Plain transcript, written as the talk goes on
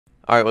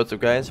Alright, what's up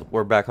guys?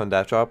 We're back on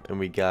Datdrop and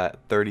we got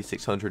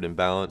 3,600 in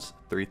balance.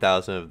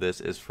 3,000 of this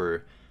is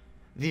for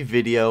the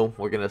video.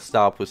 We're going to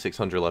stop with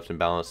 600 left in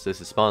balance. This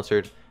is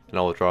sponsored and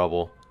all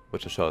withdrawable,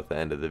 which will show at the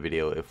end of the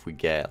video if we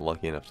get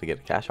lucky enough to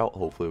get a cash out.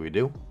 Hopefully we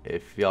do.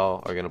 If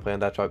y'all are going to play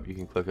on Datdrop, you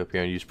can click up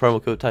here and use promo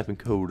code, type in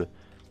code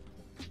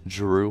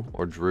Drew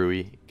or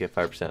Drewy, get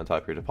 5% on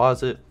top of your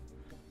deposit.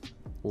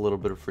 A little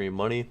bit of free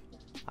money.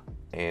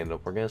 And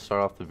we're going to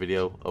start off the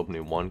video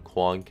opening one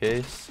Kwon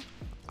case.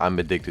 I'm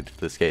addicted to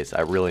this case.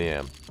 I really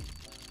am.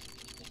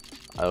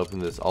 I open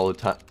this all the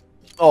time.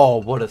 Oh,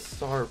 what a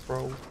start,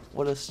 bro.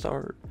 What a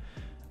start.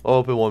 I'll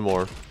open one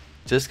more.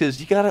 Just because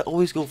you got to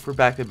always go for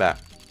back-to-back.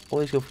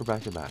 Always go for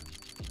back-to-back.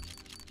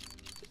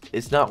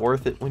 It's not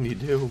worth it when you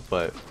do,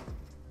 but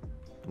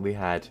we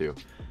had to.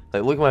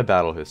 Like, look at my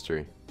battle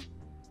history.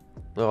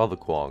 Look at all the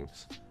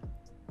Kwongs.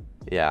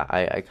 Yeah,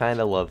 I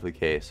kind of love the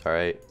case,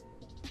 alright?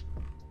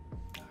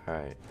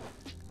 Alright.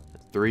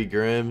 3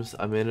 Grims.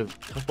 I'm in a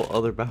couple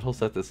other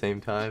battles at the same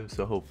time,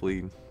 so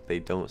hopefully they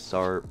don't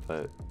start,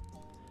 but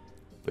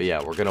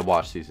yeah, we're gonna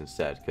watch these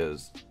instead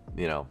because,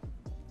 you know,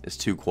 it's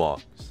 2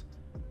 Kwongs.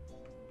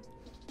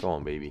 Come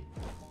on, baby,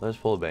 let's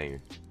pull a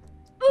banger.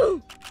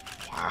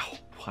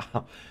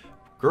 Wow.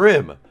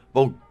 Grim.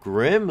 Well,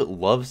 Grim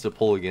loves to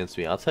pull against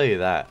me, I'll tell you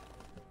that.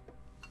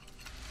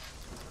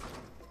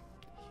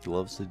 He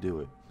loves to do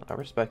it. I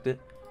respect it.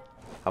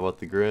 How about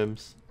the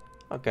Grims?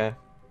 Okay,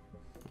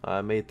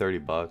 I made 30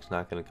 bucks,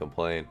 not gonna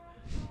complain.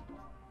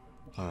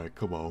 Alright,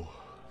 come on.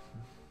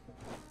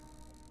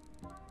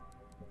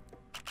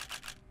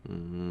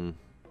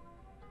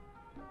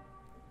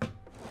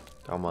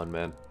 Come on,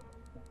 man.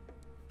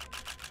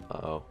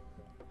 Uh-oh.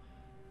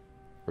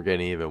 We're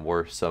getting even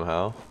worse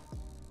somehow.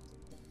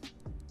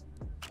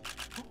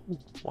 Oh,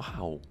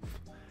 wow.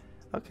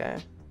 Okay.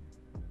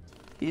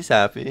 He's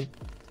happy.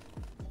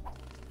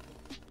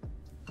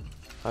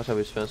 How much have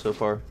we spent so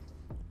far?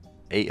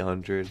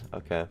 800.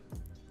 Okay.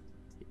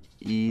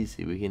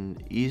 Easy. We can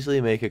easily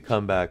make a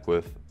comeback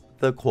with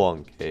the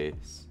Kwon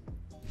case.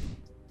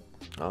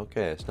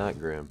 Okay, it's not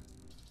Grim.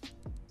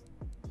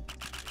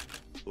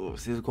 Ooh,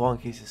 see, the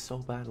Kwon case is so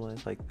bad when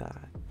it's like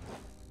that.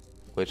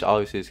 Which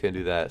obviously it's gonna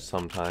do that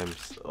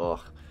sometimes. Ugh,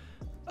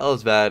 that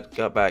was bad.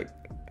 Got back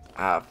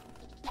half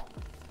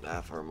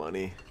our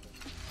money.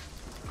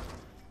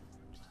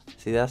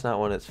 See, that's not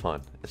when it's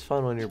fun. It's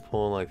fun when you're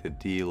pulling like the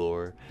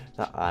D-Lore,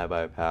 the I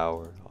by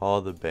Power,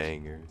 all the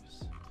bangers.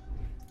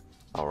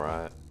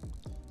 Alright.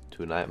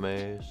 2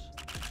 nightmares.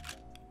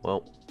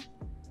 Well,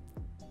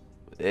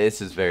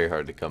 this is very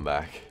hard to come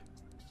back.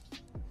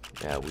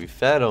 Yeah, we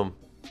fed him.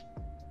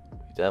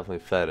 We definitely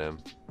fed him.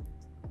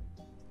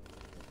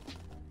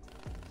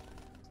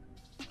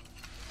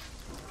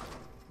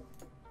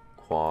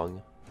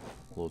 Kwong.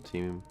 Little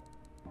team.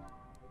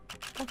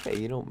 Okay,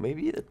 you know,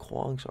 maybe the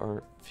Kwongs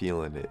aren't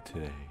feeling it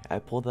today. I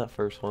pulled that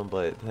first one,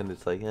 but then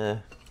it's like,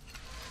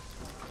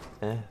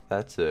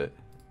 that's it.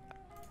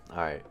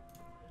 Alright.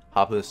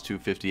 Hop in this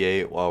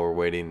 258 while we're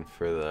waiting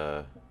for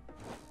the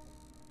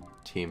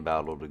team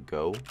battle to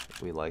go.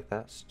 We like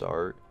that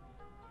start.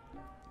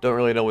 Don't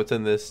really know what's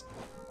in this.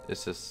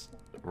 It's just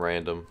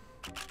random.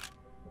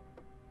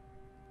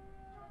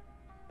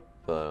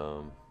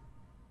 But,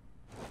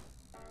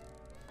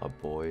 a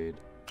Boyd.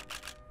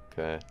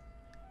 Okay.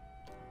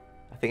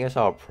 I think I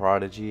saw a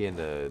Prodigy and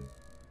a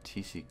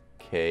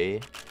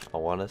TCK, I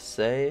want to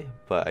say,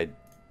 but I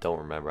don't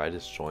remember. I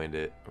just joined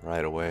it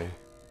right away.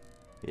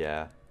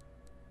 Yeah.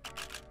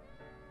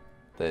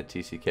 The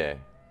TCK.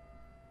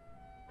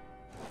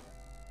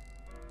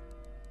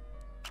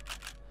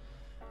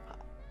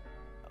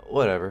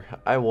 Whatever.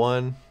 I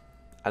won.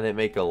 I didn't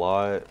make a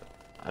lot.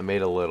 I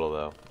made a little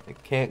though. I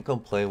can't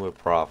complain with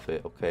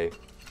profit, okay?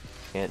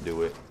 Can't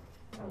do it.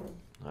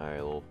 Alright,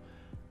 little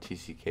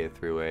TCK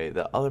 3-way.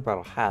 The other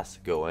battle has to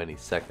go any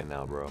second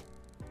now, bro.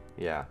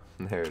 Yeah,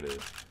 there it is.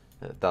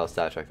 If that was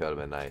stat track, that would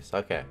have been nice.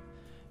 Okay.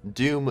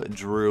 Doom,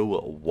 Drew,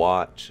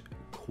 watch,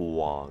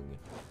 Kwon.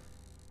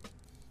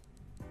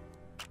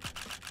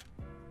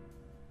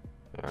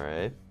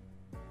 Alright.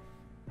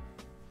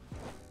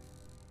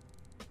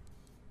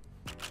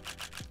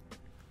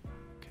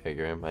 Okay,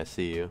 Grim, I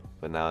see you.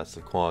 But now it's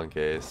the Kwon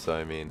case, so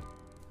I mean...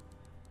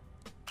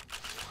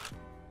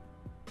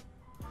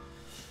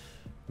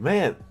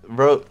 Man,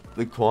 bro,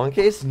 the Kwon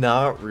case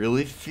not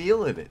really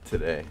feeling it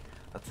today.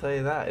 I'll tell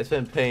you that. It's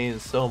been paying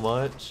so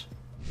much.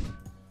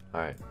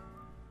 Alright.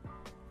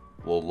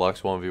 Well,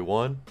 Lux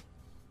 1v1.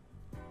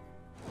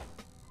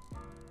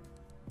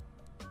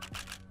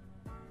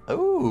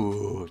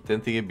 Ooh,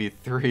 didn't think it'd be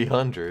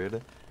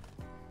 300.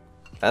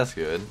 That's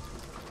good.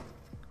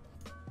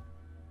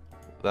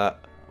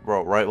 That,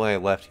 bro, right when I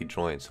left, he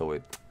joined, so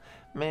wait.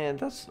 Man,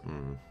 that's,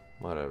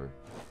 whatever.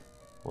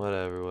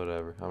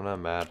 Whatever. I'm not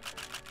mad.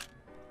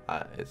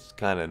 It's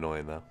kind of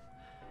annoying, though.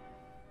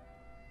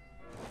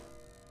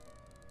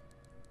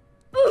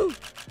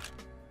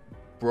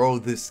 Bro,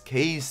 this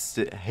case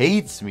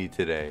hates me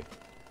today.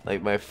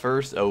 Like, my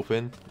first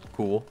open,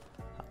 cool.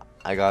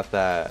 I got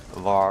that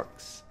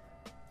Vox.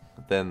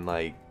 Then,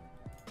 like,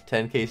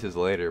 10 cases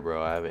later,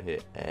 bro, I haven't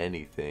hit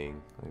anything.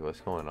 Like,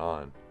 what's going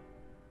on?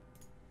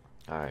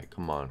 Alright,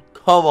 come on.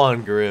 Come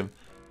on, Grim.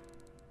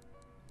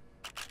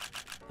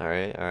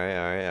 Alright, alright,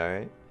 alright,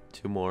 alright.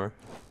 2 more.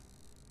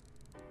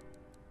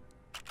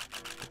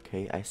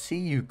 Okay, I see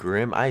you,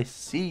 Grim. I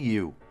see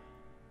you.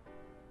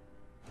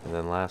 And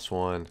then last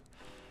one.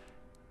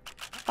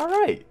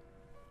 Alright.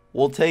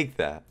 We'll take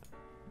that.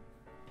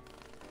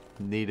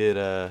 Needed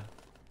a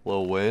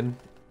little win.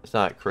 It's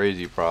not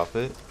crazy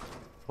profit.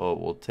 But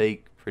we'll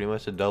take pretty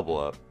much a double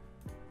up.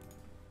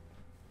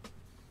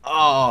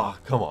 Oh,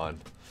 come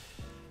on.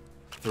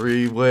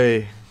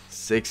 3-way.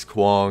 6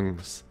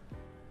 kwongs.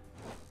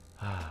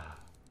 Come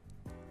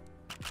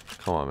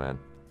on, man.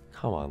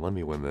 Come on, let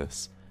me win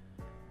this.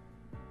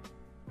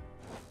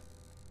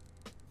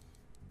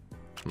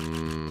 Let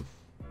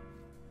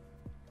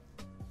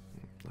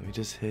me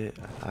just hit.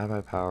 I have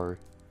my power.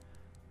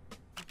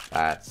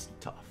 That's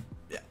tough.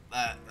 Yeah,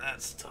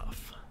 that's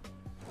tough.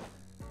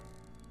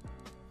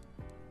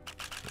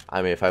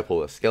 I mean, if I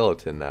pull a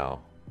skeleton now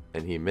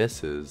and he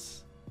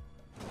misses.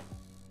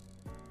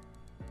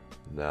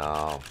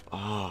 No.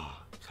 Oh,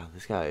 God,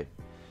 this guy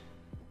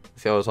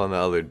was on the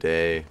other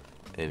day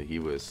and he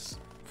was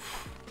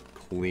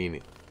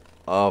cleaning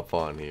up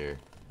on here.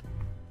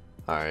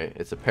 Alright,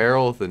 it's a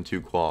peril, then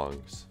 2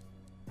 kwongs.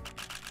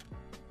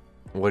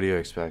 What do you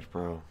expect,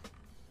 bro?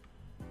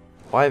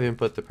 Why even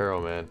put the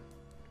peril, man?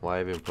 Why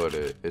even put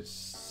it? It's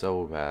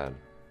so bad.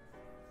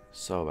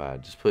 So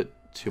bad. Just put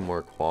 2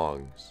 more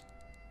kwongs.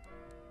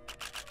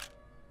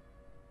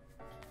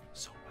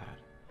 So bad.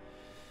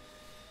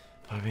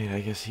 I mean,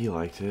 I guess he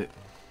liked it.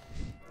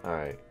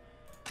 Alright.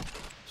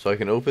 So I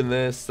can open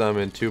this, I'm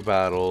in 2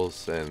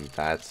 battles, and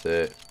that's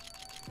it.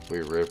 We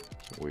rip.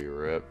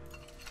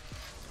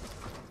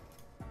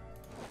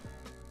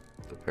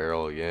 The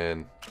peril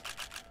again.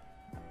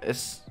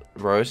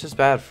 Bro, it's just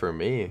bad for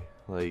me.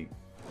 Like,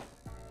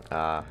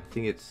 I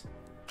think it's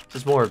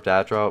just more of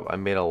Datdrop. I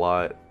made a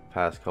lot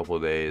past couple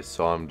of days,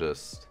 so I'm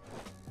just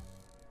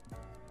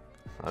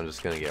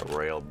gonna get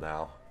railed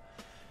now.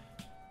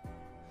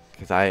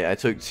 Cause I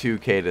took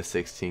 2K to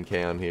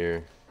 16K on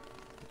here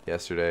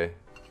yesterday.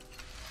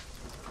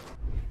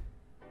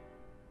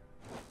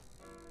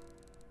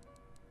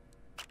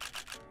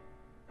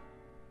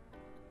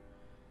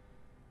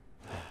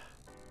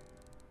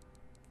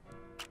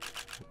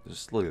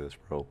 Just look at this,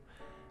 bro.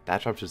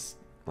 Datdrop just,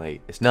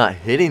 like, it's not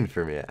hitting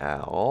for me at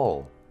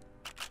all.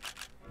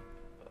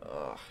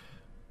 Ugh.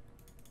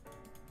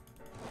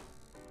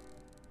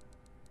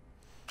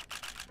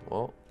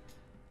 Well,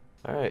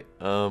 alright.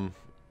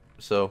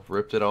 So,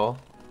 ripped it all.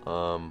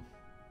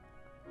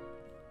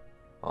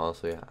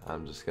 Honestly,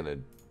 I'm just gonna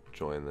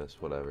join this,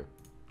 whatever.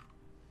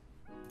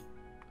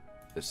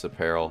 It's a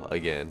peril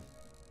again.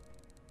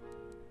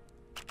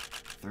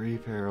 3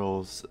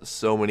 perils,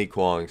 so many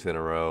kwongs in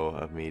a row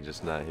of me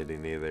just not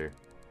hitting either.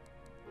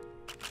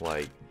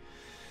 Like,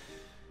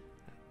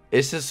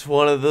 it's just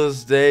one of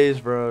those days,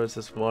 bro. It's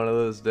just one of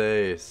those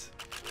days.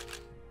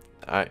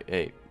 Alright,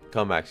 hey,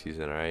 comeback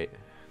season, alright?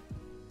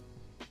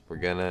 We're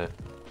gonna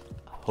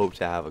hope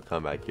to have a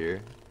comeback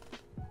here.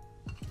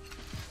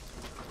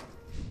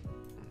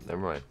 Never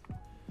mind.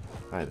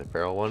 Alright, the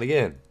peril won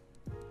again.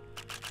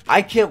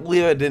 I can't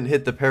believe I didn't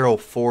hit the peril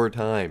 4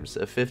 times.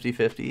 A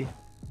 50-50.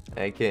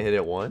 I can't hit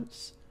it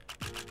once.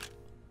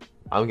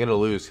 I'm gonna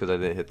lose because I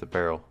didn't hit the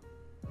peril.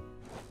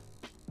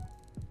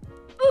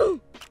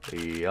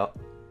 Yup.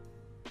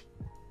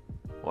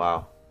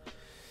 Wow.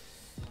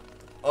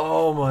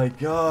 Oh my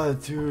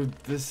god, dude.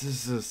 This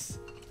is just...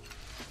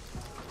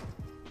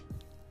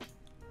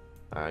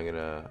 I'm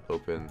gonna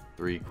open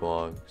 3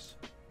 kwongs.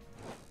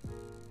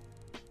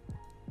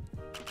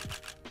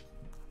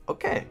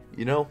 Okay,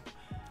 you know,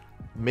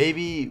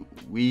 maybe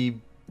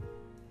we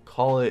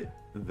call it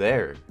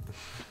there.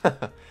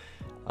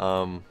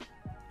 I'm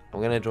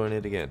gonna join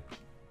it again.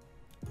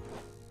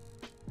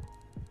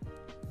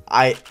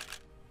 I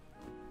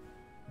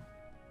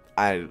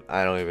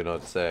don't even know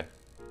what to say.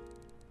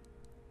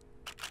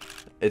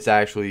 It's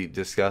actually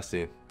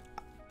disgusting.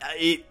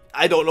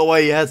 I don't know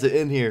why he has it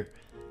in here.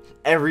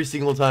 Every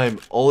single time,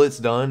 all it's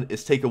done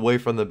is take away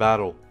from the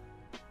battle.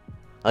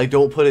 Like,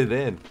 don't put it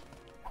in.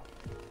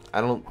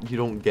 You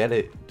don't get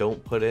it.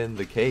 Don't put in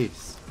the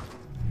case.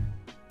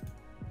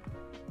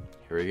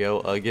 Here we go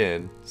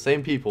again.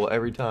 Same people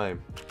every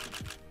time.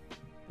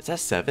 Is that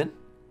 7?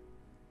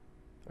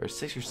 Or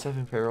 6 or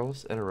 7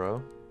 perils in a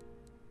row?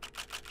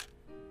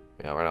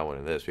 Yeah, we're not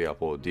winning this. We gotta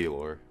pull a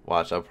D-lore.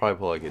 Watch, I'll probably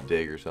pull like a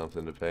dig or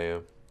something to pay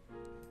him.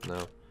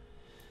 No.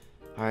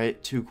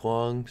 Alright, 2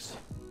 kwongs.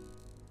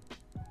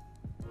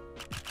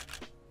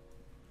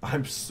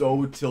 I'm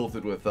so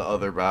tilted with the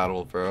other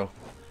battle, bro.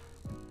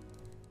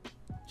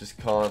 Just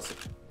constant.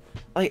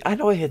 Like, I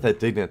know I hit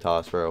that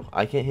Dignitas, bro.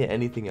 I can't hit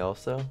anything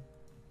else, though.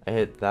 I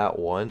hit that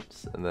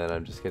once, and then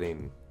I'm just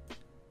getting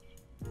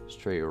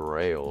straight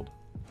railed.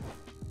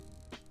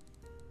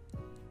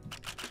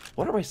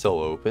 What are my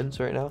solo opens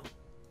right now?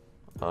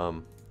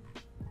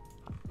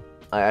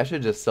 I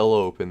should just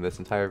solo open this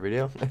entire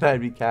video, and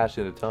I'd be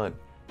cashing a ton.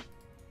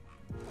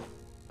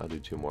 I'll do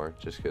 2 more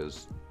just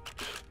because.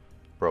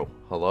 Bro,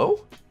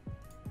 hello?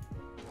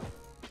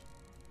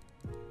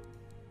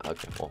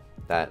 Okay, well,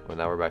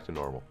 now we're back to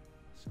normal.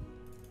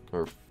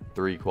 Or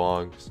 3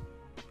 Kwongs.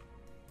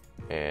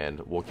 And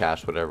we'll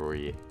cash whatever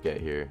we get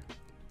here.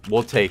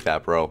 We'll take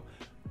that, bro.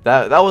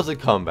 That was a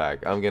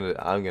comeback. I'm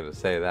gonna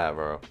say that,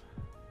 bro.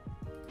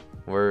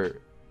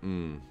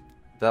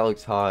 That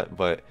looks hot,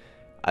 but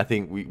I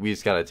think we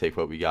just gotta take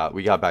what we got.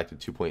 We got back to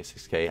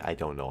 2.6k. I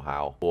don't know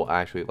how. Well,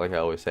 actually, like I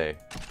always say,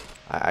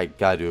 I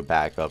gotta do a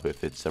backup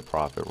if it's a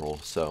profit roll.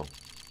 So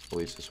at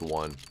least it's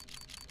 1.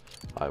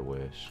 I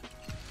wish.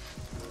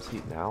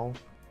 See now,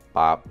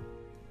 bop.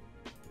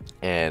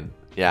 And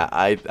yeah,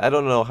 I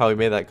don't know how we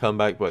made that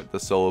comeback, but the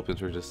soul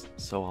opens were just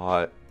so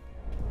hot.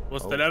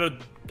 Was that out of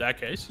that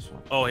case?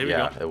 Oh, here we go.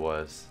 Yeah, it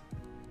was.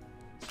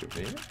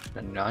 Souvenir?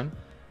 A 9?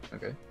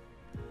 Okay.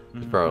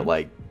 Bro,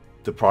 like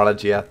the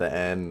prodigy at the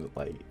end,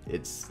 like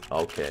it's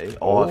okay.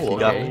 Oh,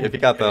 if you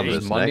got that on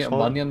this money, next one,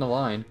 money on the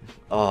line.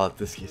 Oh,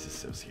 this case is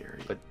so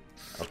scary. But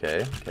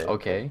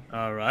okay.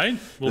 All right,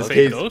 we'll this take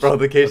case, those. bro,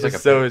 the case Like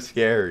is so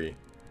scary.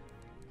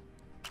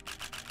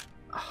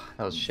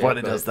 That was shit. But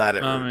it does that,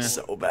 it hurts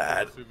man. so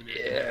bad.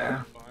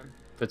 Yeah.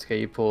 But it's okay,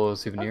 you pull a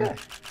souvenir. Okay.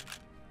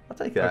 I'll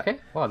take that. Okay.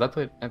 Wow, that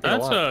played a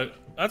lot.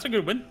 That's a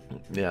good win.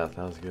 Yeah, that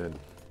was good.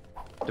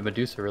 The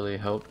Medusa really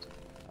helped.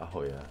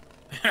 Oh yeah.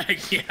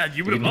 Yeah,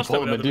 you would If have lost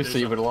pulled that a without Medusa,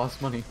 you would have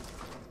lost money.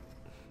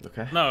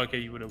 Okay. No, okay,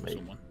 you would have Wait,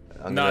 someone.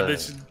 I'm Nah, gonna-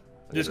 this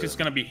is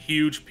gonna be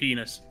huge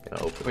penis.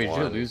 Gonna open Wait, did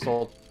you one. lose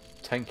all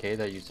 10k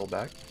that you sold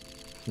back?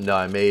 No,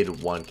 I made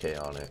 1k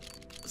on it.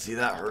 See,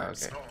 that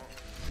hurts. Okay.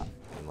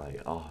 I'm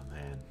like, oh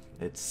man,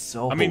 it's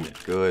so I mean-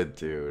 good,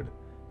 dude.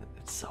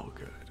 It's so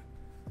good.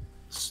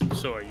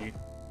 So are you.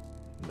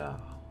 No.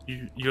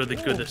 You're the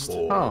goodest.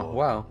 Oh,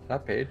 wow,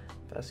 that paid.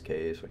 Best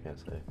case, I can't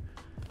say.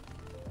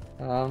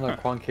 I don't know,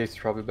 Quan case is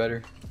probably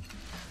better.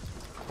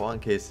 Quan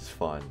case is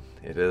fun.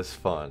 It is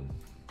fun.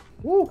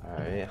 Woo!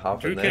 Alright, hop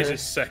Drew in case there.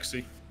 is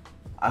sexy.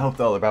 I hope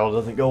the other battle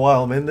doesn't go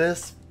while I'm in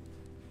this.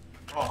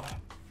 Oh,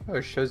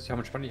 it shows you how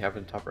much money you have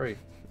in the top right.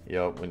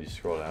 Yup, when you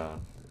scroll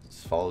down, it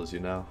just follows you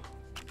now.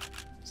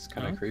 It's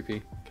kind of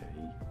creepy. Okay.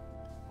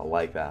 I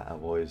like that.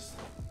 I've always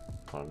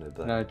wanted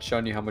that. No, it's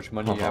showing you how much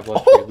money you have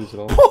left if you lose it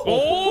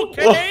all.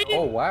 Okay.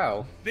 Oh,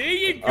 wow. There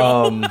you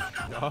go.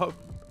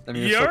 I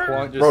mean, you're so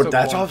Quan, Bro, so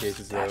that Quan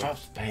cases, though.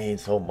 drop's paying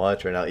so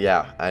much right now.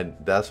 Yeah, and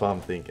that's what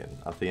I'm thinking.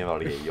 I'm thinking about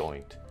to get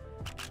yoinked.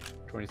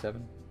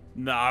 27?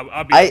 Nah,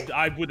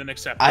 I wouldn't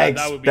accept that. I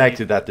That would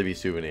expected that to be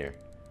souvenir.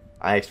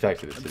 I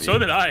expected it to be. So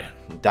did I.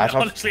 That drop's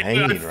Honestly, paying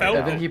I right felt-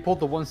 And now. then he pulled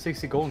the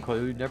 160 golden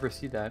coin. You'd never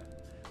see that.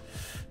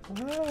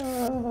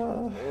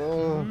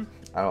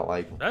 I don't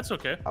like. That's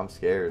okay. I'm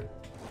scared.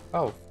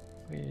 Oh.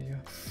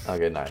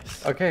 Okay,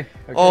 nice. Okay.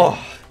 Oh,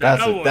 That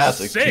that's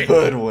was a sick.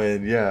 good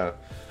win. Yeah.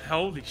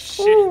 Holy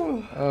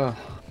shit.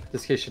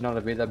 This kid should not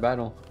have made that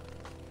battle.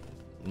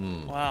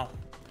 Wow.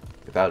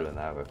 If that would have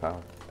been that, I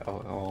found.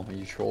 Oh,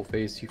 you troll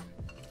face. You.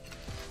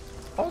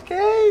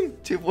 Okay,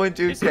 It's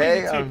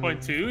 2.2k.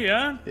 2.2,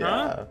 yeah? Yeah.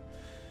 Huh?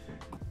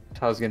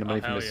 Tyler's getting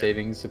money from hell his yeah.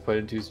 savings to put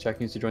into his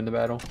checkings to join the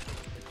battle.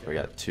 We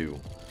got two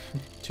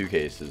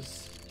cases.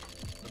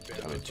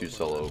 I mean, 2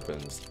 solo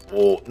opens.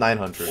 Oh,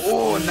 900.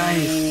 Oh,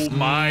 nice. Oh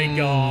my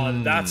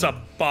god, that's a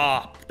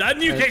bop. That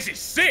new case is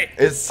sick.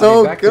 It's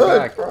so back to good,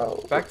 back.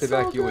 bro. Back to It's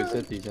back, so you always good.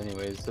 hit these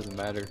anyways. Doesn't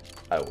matter.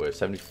 I wish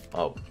 70.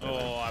 Oh.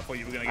 Oh, I thought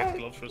you were gonna get the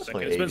gloves for a second.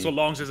 like It's been 80. so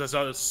long since I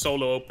saw the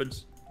solo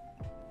opens.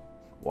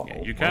 Wow.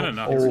 Yeah, you kind of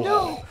know.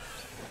 Oh.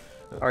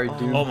 Alright,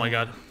 dude. Oh my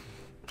god.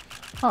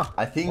 Huh.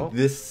 I think Well-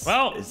 this.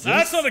 Well, is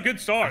that's this- not a good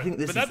start. I think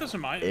this But that is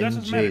doesn't mind. That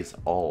doesn't matter. MJ's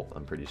alt.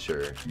 I'm pretty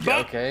sure.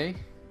 But Okay.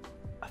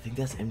 I think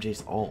that's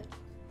MJ's alt.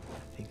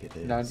 I think it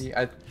is. 90.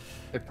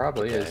 It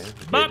probably Okay, is. okay,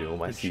 But-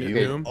 Doom, I It see should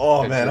you. be.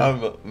 Oh It man,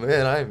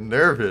 I'm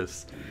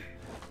nervous.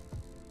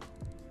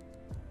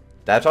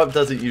 That drop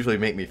doesn't usually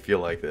make me feel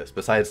like this.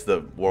 Besides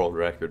the world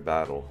record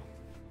battle.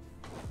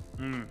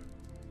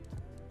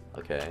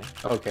 Okay.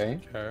 Okay.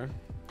 Okay.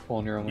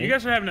 Pulling your own you weight.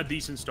 guys are having a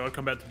decent start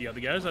compared to the other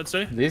guys, I'd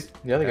say.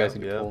 The other guys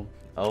can get Yeah. pulled.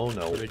 Oh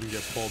no. They can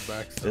get pulled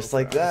back. So Just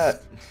like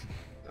that.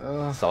 fast.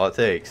 That's all it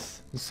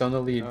takes. It's on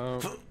the lead.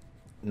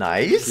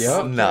 Nice.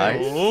 Yep.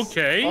 Nice.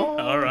 Okay,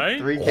 alright.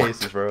 3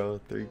 cases, bro.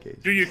 3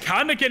 cases. Dude, you're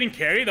kind of getting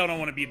carried. I don't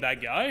want to be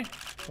that guy.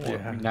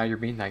 Yeah. Now you're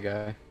being that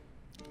guy.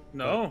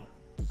 No.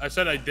 I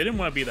said I didn't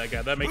want to be that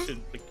guy. That makes it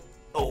like...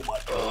 Oh my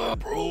god,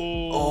 bro.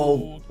 Oh,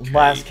 Oh,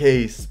 last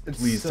case.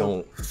 Please so-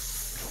 don't.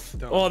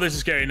 Oh, this is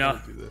scary now.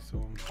 Don't do this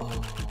one.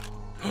 Oh.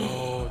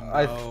 Oh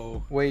I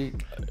no. wait.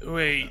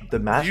 Wait. The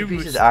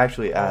masterpieces was-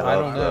 actually add I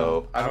up, don't know.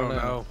 though. I don't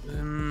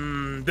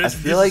know. This, I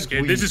feel this like is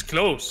scary. we- This is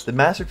close. The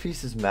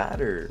masterpieces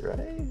matter,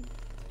 right?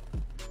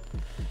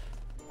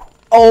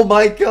 Oh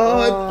my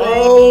god, bro!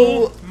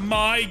 Oh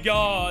my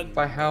god.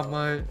 By how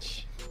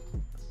much?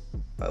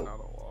 Not a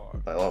lot.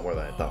 A lot more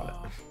than I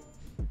thought.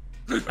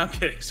 I'm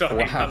kidding.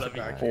 Sorry. Wow.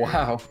 Let me-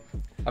 Wow.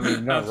 I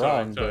mean, not I'm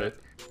sorry, wrong, sorry.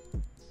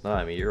 but No,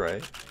 I mean, you're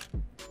right.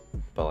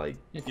 But, like,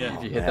 if Yeah.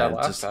 you hit man, that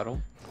last just-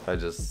 battle. I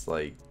just,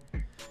 like...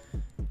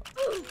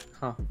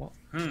 Huh. Well,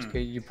 Hmm. okay,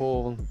 you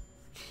pull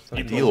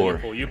You Dealer.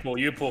 pull, you pull,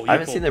 you pull. I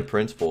haven't seen the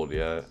prince pulled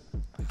yet.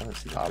 I haven't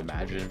seen the Oh, prince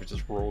imagine pulled if it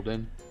just rolled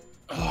in.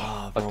 yet.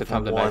 Like the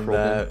time the one knife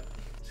rolled in.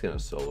 It's gonna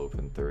solo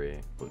open 3.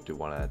 We'll do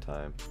 1 at a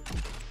time.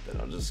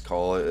 Then I'll just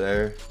call it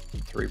there.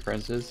 3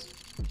 princes.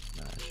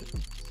 Nah, I should.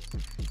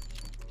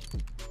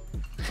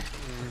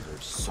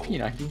 There's so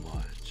P90.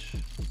 much.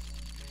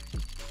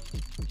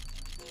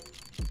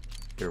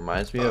 It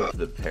reminds me of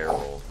the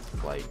peril.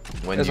 Like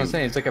when That's you what I'm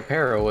saying. It's like a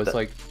Paro. It's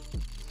like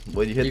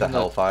when you hit the even though-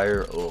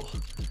 hellfire. Oh,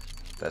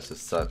 that's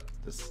just such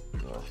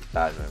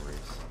bad memories.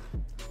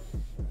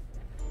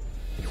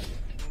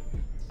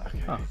 Okay,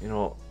 Huh. you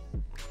know,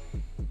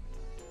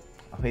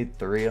 I made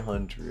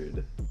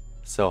 300.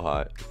 So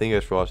hot. Thank you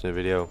guys for watching the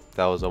video.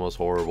 That was almost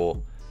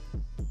horrible.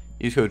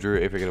 Use code Drew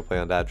if you're gonna play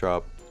on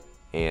Datdrop.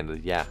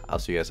 And yeah, I'll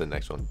see you guys in the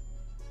next one.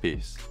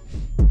 Peace.